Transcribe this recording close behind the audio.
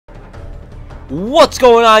What's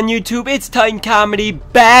going on YouTube? It's Titan Comedy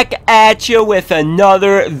back at you with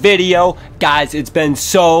another video. Guys, it's been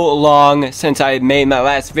so long since I made my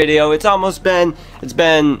last video. It's been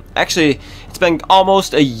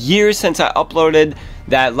almost a year since I uploaded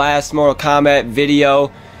that last Mortal Kombat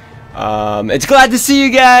video. It's glad to see you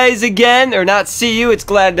guys again, or not see you. It's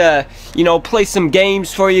glad to, play some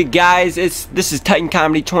games for you guys. This is Titan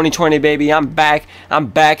Comedy 2020, baby. I'm back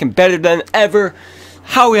and better than ever.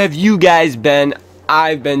 How have you guys been?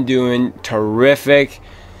 I've been doing terrific.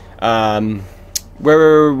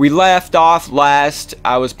 Where we left off last,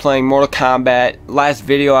 I was playing Mortal Kombat. Last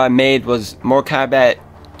video I made was Mortal Kombat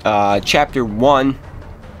Chapter 1.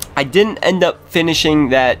 I didn't end up finishing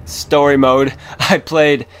that story mode. I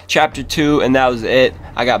played Chapter 2 and that was it.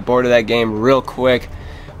 I got bored of that game real quick.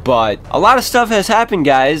 But a lot of stuff has happened,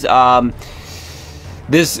 guys.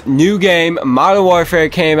 This new game, Modern Warfare,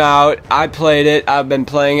 came out. I played it. I've been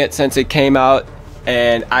playing it since it came out,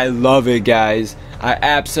 and I love it, guys. I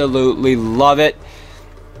absolutely love it.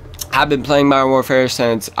 I've been playing Modern Warfare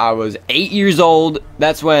since I was 8 years old.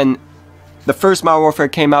 That's when the first Modern Warfare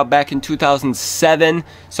came out, back in 2007.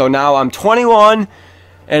 So now I'm 21,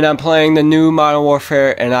 and I'm playing the new Modern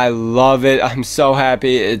Warfare, and I love it. I'm so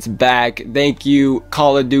happy it's back. Thank you,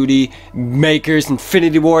 Call of Duty makers,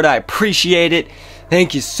 Infinity Ward. I appreciate it.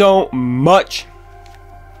 Thank you so much.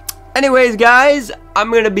 Anyways, guys, I'm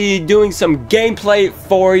going to be doing some gameplay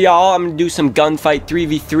for y'all. I'm going to do some gunfight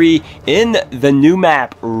 3v3 in the new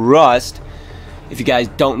map, Rust. If you guys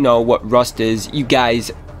don't know what Rust is, you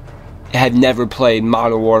guys have never played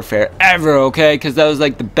Modern Warfare ever, okay? Because that was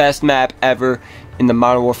like the best map ever in the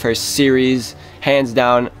Modern Warfare series, hands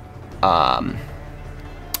down.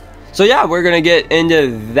 So yeah, we're going to get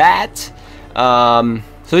into that.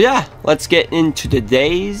 So yeah, let's get into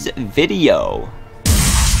today's video.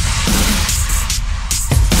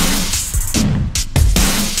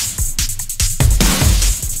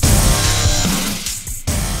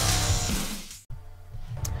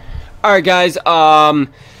 Alright guys,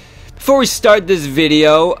 before we start this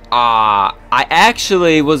video, I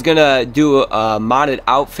actually was gonna do a modded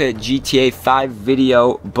outfit GTA 5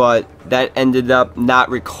 video, but that ended up not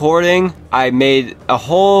recording. I made a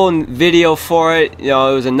whole video for it. It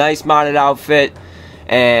was a nice modded outfit,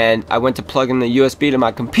 and I went to plug in the USB to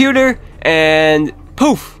my computer, and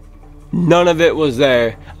poof, none of it was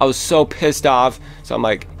there. I was so pissed off, so I'm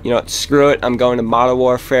like, screw it. I'm going to Modern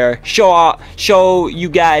Warfare, show you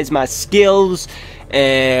guys my skills,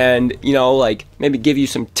 and like maybe give you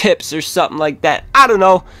some tips or something like that. I don't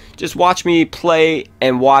know, just watch me play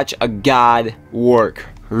and watch a god work.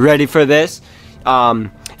 Ready for this?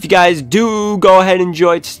 If you guys do go ahead and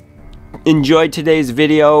enjoy today's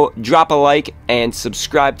video, drop a like and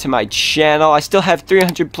subscribe to my channel. I still have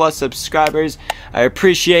 300 plus subscribers. I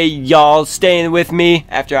appreciate y'all staying with me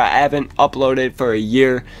after I haven't uploaded for a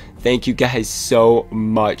year. Thank you guys so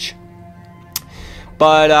much.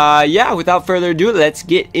 But yeah, without further ado, let's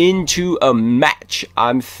get into a match.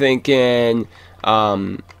 I'm thinking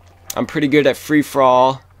I'm pretty good at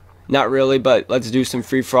free-for-all. Not really, but let's do some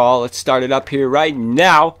free-for-all. Let's start it up here right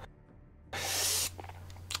now.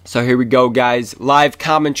 So here we go, guys. Live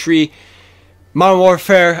commentary. Modern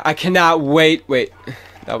Warfare. I cannot wait. Wait,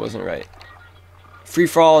 that wasn't right.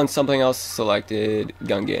 Free-for-all and something else selected.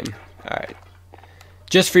 Gun game. Alright.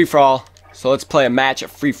 Just free-for-all. So let's play a match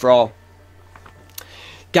of free-for-all.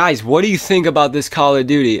 Guys, what do you think about this Call of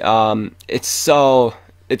Duty? I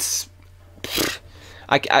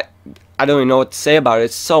don't even know what to say about it.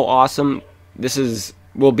 It's so awesome. This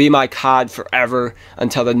will be my COD forever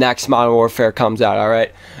until the next Modern Warfare comes out,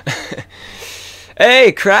 alright?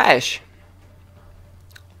 Hey, Crash!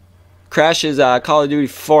 Crash is a Call of Duty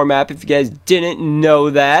 4 map, if you guys didn't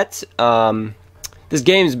know that. This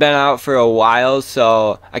game's been out for a while,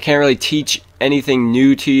 so I can't really teach anything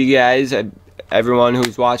new to you guys. Everyone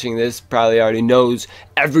who's watching this probably already knows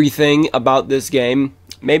everything about this game.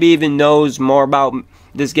 Maybe even knows more about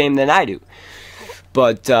this game than I do.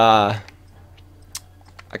 But I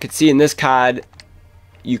could see in this COD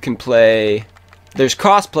you can play, there's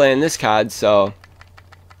crossplay in this COD, so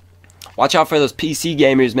watch out for those PC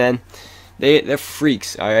gamers, man. They're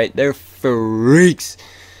freaks, alright? They're freaks.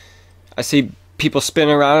 I see people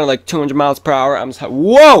spinning around at like 200 miles per hour. I'm just like,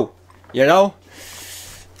 whoa!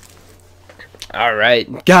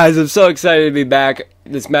 Alright, guys, I'm so excited to be back.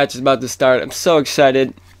 This match is about to start. I'm so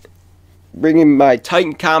excited. Bringing my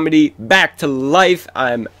Titan Comedy back to life.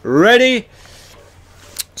 I'm ready.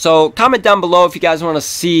 So comment down below if you guys want to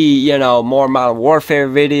see, more Modern Warfare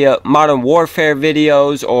videos,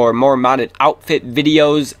 or more modded outfit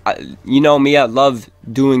videos. You know me, I love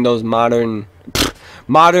doing those modern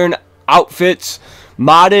outfits,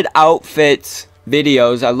 modded outfits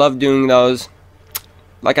videos. I love doing those.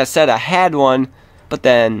 Like I said, I had one, but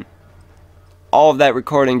then all of that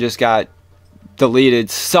recording just got deleted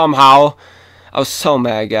somehow. I was so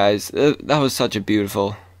mad, guys. That was such a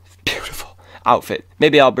beautiful outfit.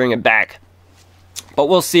 Maybe I'll bring it back, but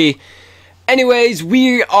we'll see. Anyways,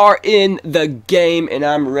 we are in the game, and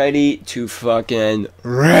I'm ready to fucking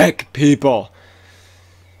wreck people.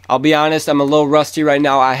 I'll be honest, I'm a little rusty right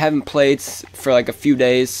now. I haven't played for like a few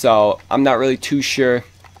days, so I'm not really too sure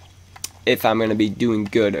if I'm going to be doing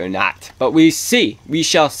good or not. But we see. We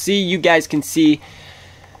shall see. You guys can see.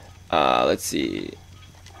 Let's see.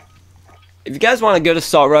 If you guys want a good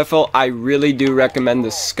assault rifle, I really do recommend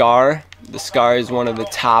the Scar. The Scar is one of the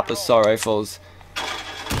top assault rifles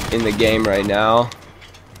in the game right now.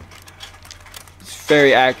 It's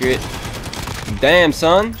very accurate. Damn,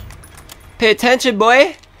 son. Pay attention, boy.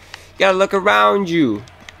 You gotta look around you.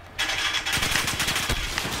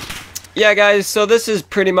 Yeah, guys, so this is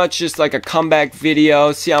pretty much just like a comeback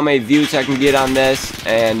video. See how many views I can get on this.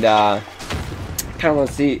 And kind of want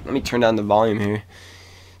to see. Let me turn down the volume here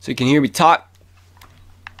so you can hear me talk.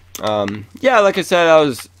 Yeah, like I said,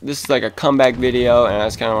 this is like a comeback video, and I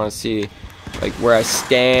just kind of want to see like where I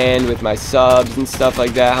stand with my subs and stuff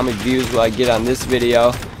like that. How many views will I get on this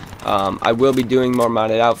video? I will be doing more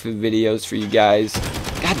modded outfit videos for you guys.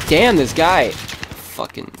 God damn, this guy.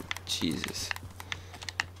 Fucking Jesus.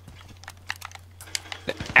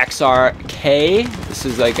 The XRK. This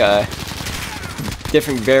is like a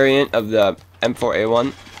different variant of the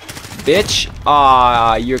M4A1. Bitch.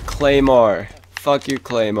 Ah, your Claymore. Fuck your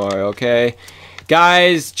Claymore, okay?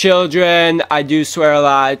 Guys, children, I do swear a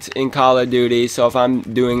lot in Call of Duty, so if I'm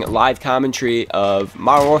doing live commentary of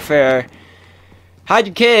Modern Warfare, hide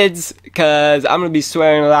your kids, because I'm going to be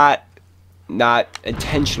swearing a lot. Not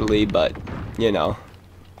intentionally, but, you know.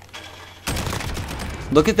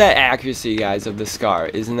 Look at that accuracy, guys, of the Scar.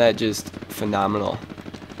 Isn't that just phenomenal?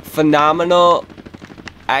 Phenomenal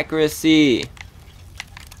accuracy.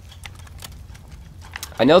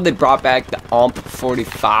 I know they brought back the AMP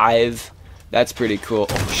 45. That's pretty cool.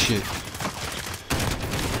 Oh, shit.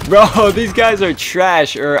 Bro, these guys are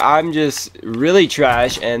trash, or I'm just really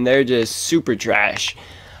trash, and they're just super trash.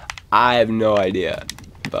 I have no idea.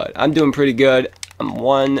 But I'm doing pretty good. I'm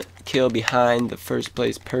 1 kill behind the first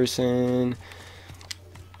place person.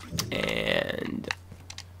 And...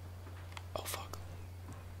 oh, fuck.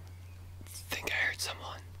 I think I heard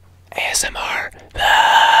someone. ASMR.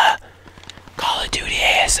 Ah! Call of Duty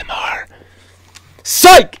ASMR.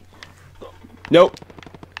 Psych! Nope.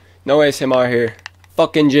 No ASMR here.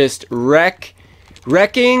 Fucking just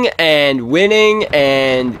wrecking and winning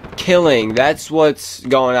and killing. That's what's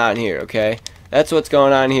going on here, okay? That's what's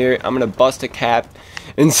going on here. I'm gonna bust a cap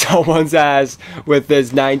in someone's ass with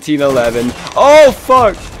this 1911. Oh,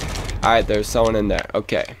 fuck! Alright, there's someone in there.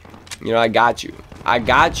 Okay. You know, I got you. I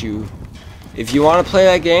got you. If you want to play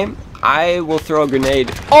that game, I will throw a grenade.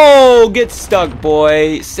 Oh, get stuck,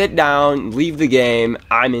 boy. Sit down. Leave the game.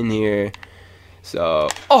 I'm in here. So,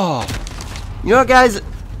 oh. You know what, guys?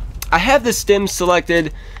 I have the stims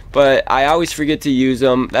selected, but I always forget to use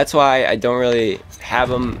them. That's why I don't really have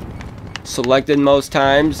them selected most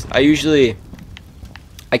times. I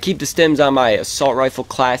keep the stims on my assault rifle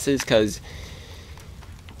classes because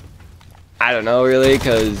I don't know, really,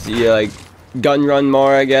 because you like gun run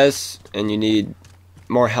more, I guess, and you need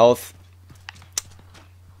more health.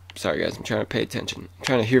 Sorry, guys, I'm trying to pay attention. I'm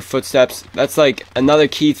trying to hear footsteps. That's like another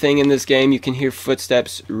key thing in this game. You can hear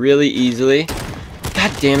footsteps really easily.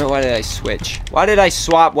 God damn it, why did I switch? Why did I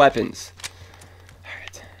swap weapons?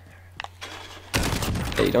 Alright.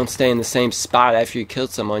 Hey, you don't stay in the same spot after you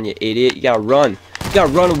killed someone, you idiot. You gotta run. You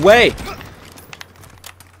gotta run away!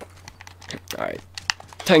 Alright.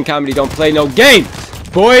 Titan Comedy don't play no games!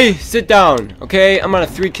 Boy, sit down, okay? I'm on a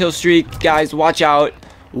 3-kill streak. Guys, watch out.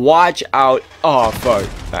 Watch out. Oh, fuck.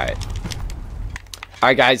 Alright.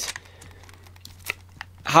 Alright, guys.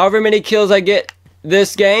 However many kills I get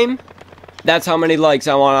this game, that's how many likes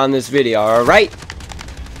I want on this video, alright?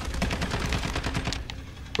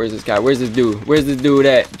 Where's this guy? Where's this dude? Where's this dude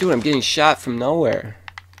at? Dude, I'm getting shot from nowhere.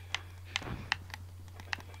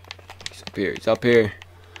 He's up here. He's up here.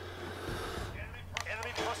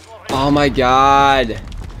 Oh my god.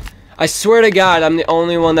 I swear to God, I'm the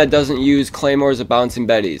only one that doesn't use Claymores or Bouncing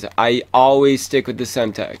Betties. I always stick with the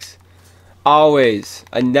Semtex. Always.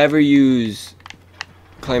 I never use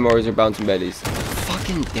Claymores or Bouncing Betties.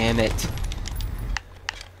 Fucking damn it.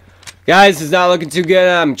 Guys, it's not looking too good.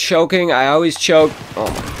 I'm choking. I always choke. Oh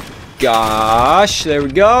my gosh. There we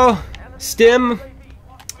go. Stim.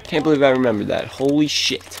 Can't believe I remembered that. Holy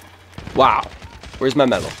shit. Wow. Where's my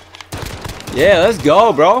medal? Yeah, let's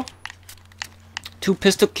go, bro. 2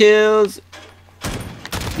 pistol kills.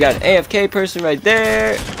 You got an AFK person right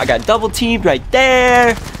there. I got double teamed right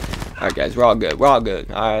there. Alright, guys, we're all good. We're all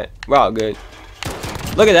good. Alright, we're all good.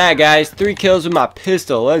 Look at that, guys. 3 kills with my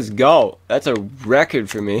pistol. Let's go. That's a record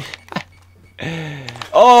for me.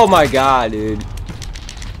 Oh my god, dude.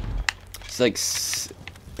 It's like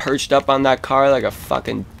perched up on that car like a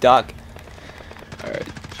fucking duck. Alright.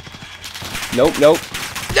 Nope, nope.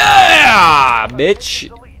 Yeah, bitch.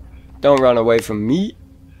 Don't run away from me.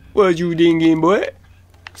 What you thinking, boy?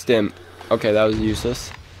 Stim. Okay, that was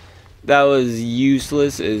useless. That was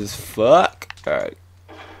useless as fuck. Alright.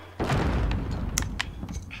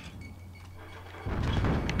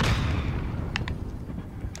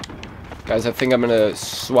 Guys, I think I'm gonna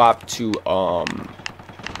swap to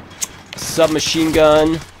submachine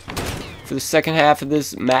gun for the second half of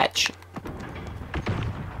this match.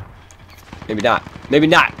 Maybe not. Maybe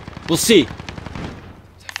not. We'll see. Is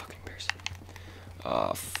that fucking person?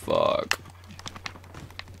 Oh, fuck.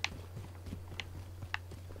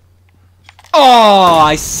 Oh,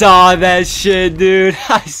 I saw that shit, dude.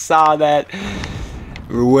 I saw that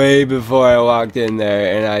way before I walked in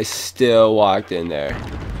there, and I still walked in there.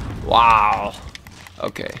 Wow.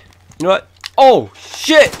 Okay. You know what? Oh,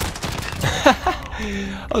 shit!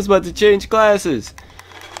 I was about to change classes.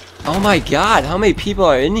 Oh my god, how many people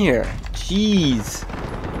are in here? Jeez.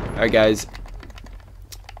 Alright, guys.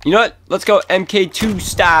 You know what? Let's go MK2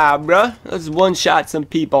 style, bruh. Let's one-shot some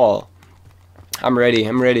people. I'm ready.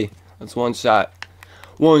 I'm ready. Let's one-shot.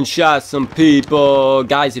 One-shot some people.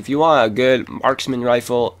 Guys, if you want a good marksman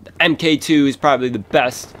rifle, the MK2 is probably the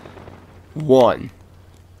best one.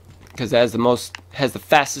 Because it has the most, has the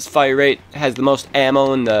fastest fire rate, has the most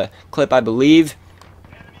ammo in the clip, I believe.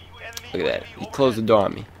 Look at that. He closed the door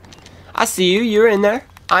on me. I see you. You're in there.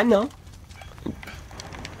 I know.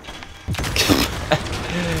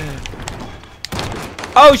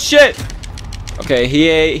 Oh shit! Okay,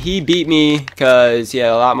 he beat me because he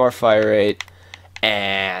had a lot more fire rate,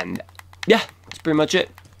 and yeah, that's pretty much it.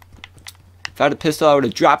 If I had a pistol, I would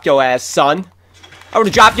have dropped your ass, son. I would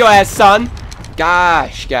have dropped your ass, son.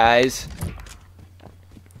 Gosh, guys,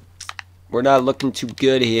 we're not looking too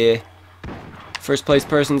good here. First place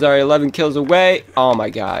person's already 11 kills away. Oh my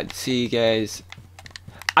god, see, guys,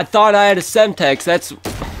 I thought I had a Semtex. That's,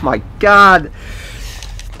 oh my god.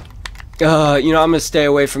 You know, I'm gonna stay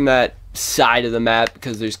away from that side of the map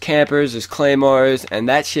because there's campers, there's claymores, and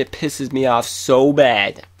that shit pisses me off so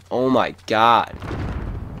bad. Oh my god.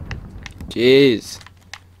 Jeez.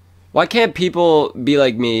 Why can't people be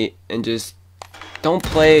like me and just don't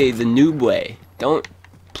play the noob way? Don't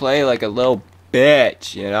play like a little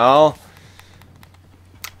bitch, you know?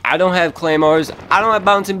 I don't have claymores, I don't have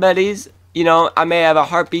bouncing betties, you know, I may have a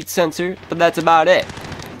heartbeat sensor, but that's about it.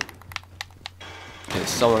 There's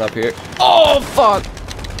someone up here. Oh, fuck!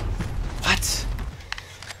 What?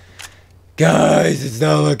 Guys, it's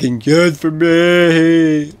not looking good for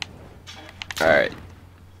me. Alright.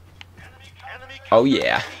 Oh,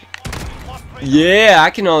 yeah. Yeah,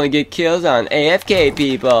 I can only get kills on AFK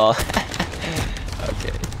people.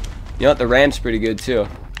 Okay. You know what? The ram's pretty good, too.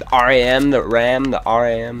 The RAM, the RAM, the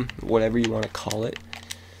RAM, whatever you want to call it.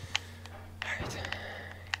 Alright.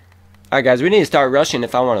 Alright, guys, we need to start rushing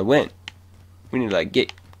if I want to win. We need to, like,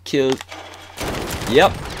 get killed.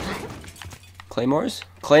 Yep. Claymores?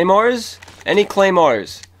 Claymores? Any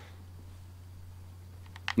claymores?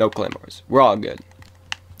 No claymores. We're all good.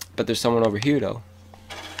 But there's someone over here, though.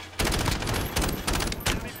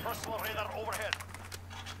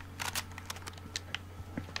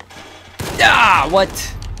 Ah,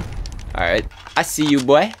 what? Alright. I see you,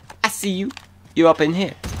 boy. I see you. You up in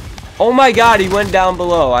here. Oh my god, he went down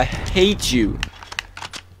below. I hate you.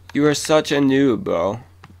 You are such a noob, bro.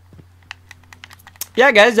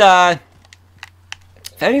 Yeah, guys,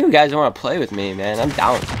 if any of you guys want to play with me, man, I'm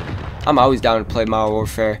down. I'm always down to play Modern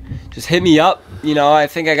Warfare. Just hit me up. You know, I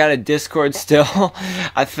think I got a Discord still.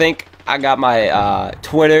 I think I got my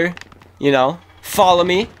Twitter. You know, follow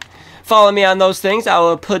me. Follow me on those things. I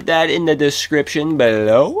will put that in the description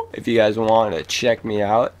below if you guys want to check me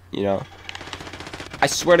out. You know, I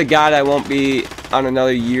swear to God, I won't be on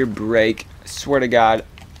another year break. I swear to God.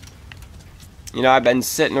 You know, I've been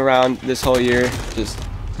sitting around this whole year just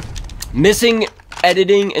missing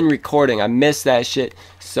editing and recording. I miss that shit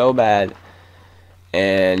so bad.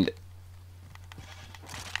 And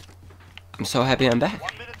I'm so happy I'm back.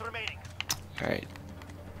 Alright.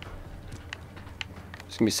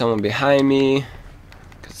 There's gonna be someone behind me.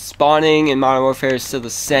 'Cause spawning in Modern Warfare is still the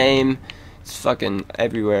same. It's fucking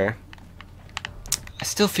everywhere. I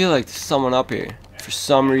still feel like there's someone up here for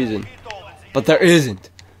some reason. But there isn't.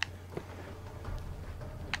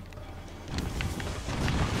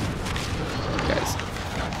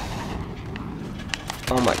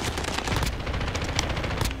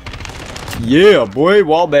 Yeah, boy,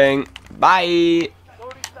 wallbang. Bye.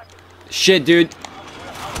 Shit, dude.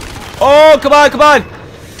 Oh, come on, come on.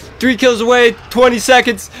 3 kills away, 20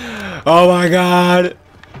 seconds. Oh my god.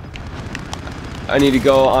 I need to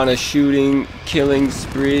go on a shooting, killing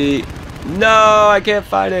spree. No, I can't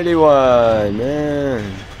find anyone,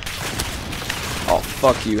 man. Oh,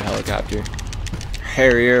 fuck you, helicopter.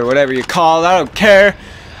 Harrier, whatever you call it, I don't care.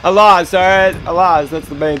 I lost, alright? I lost, that's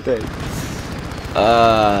the main thing.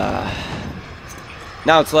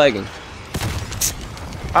 Now it's lagging.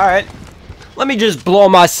 Alright. Let me just blow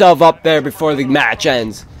myself up there before the match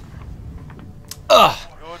ends. Ugh.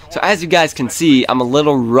 So as you guys can see, I'm a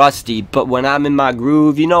little rusty, but when I'm in my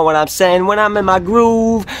groove, you know what I'm saying? When I'm in my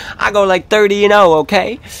groove, I go like 30-0,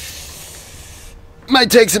 okay? Might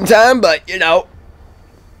take some time, but you know.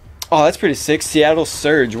 Oh, that's pretty sick. Seattle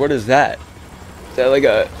Surge, what is that? Is that like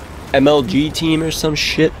a MLG team or some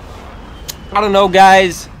shit? I don't know,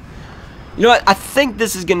 guys. You know what? I think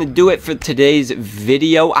this is going to do it for today's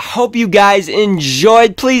video. I hope you guys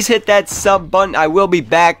enjoyed. Please hit that sub button. I will be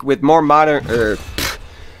back with more modern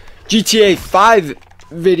GTA 5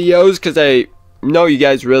 videos because I know you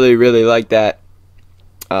guys really, really like that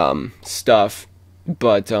stuff.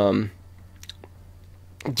 But,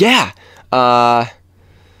 yeah. I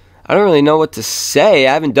don't really know what to say.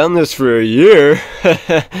 I haven't done this for a year.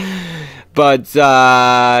 But,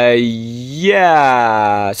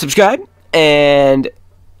 yeah. Subscribe. And,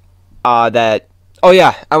 that... Oh,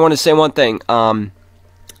 yeah. I want to say one thing. That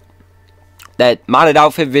modded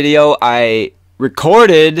outfit video I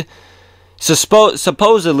recorded...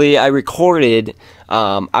 supposedly, I recorded...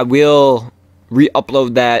 I will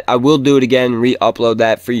re-upload that. I will do it again. Re-upload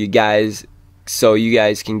that for you guys. So you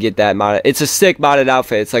guys can get that modded. It's a sick modded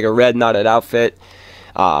outfit. It's like a red modded outfit.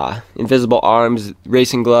 Invisible arms,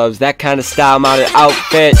 racing gloves, that kind of style modded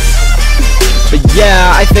outfit. But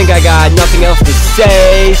yeah, I think I got nothing else to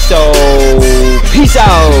say. So peace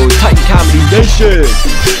out, Titan Comedy Nation.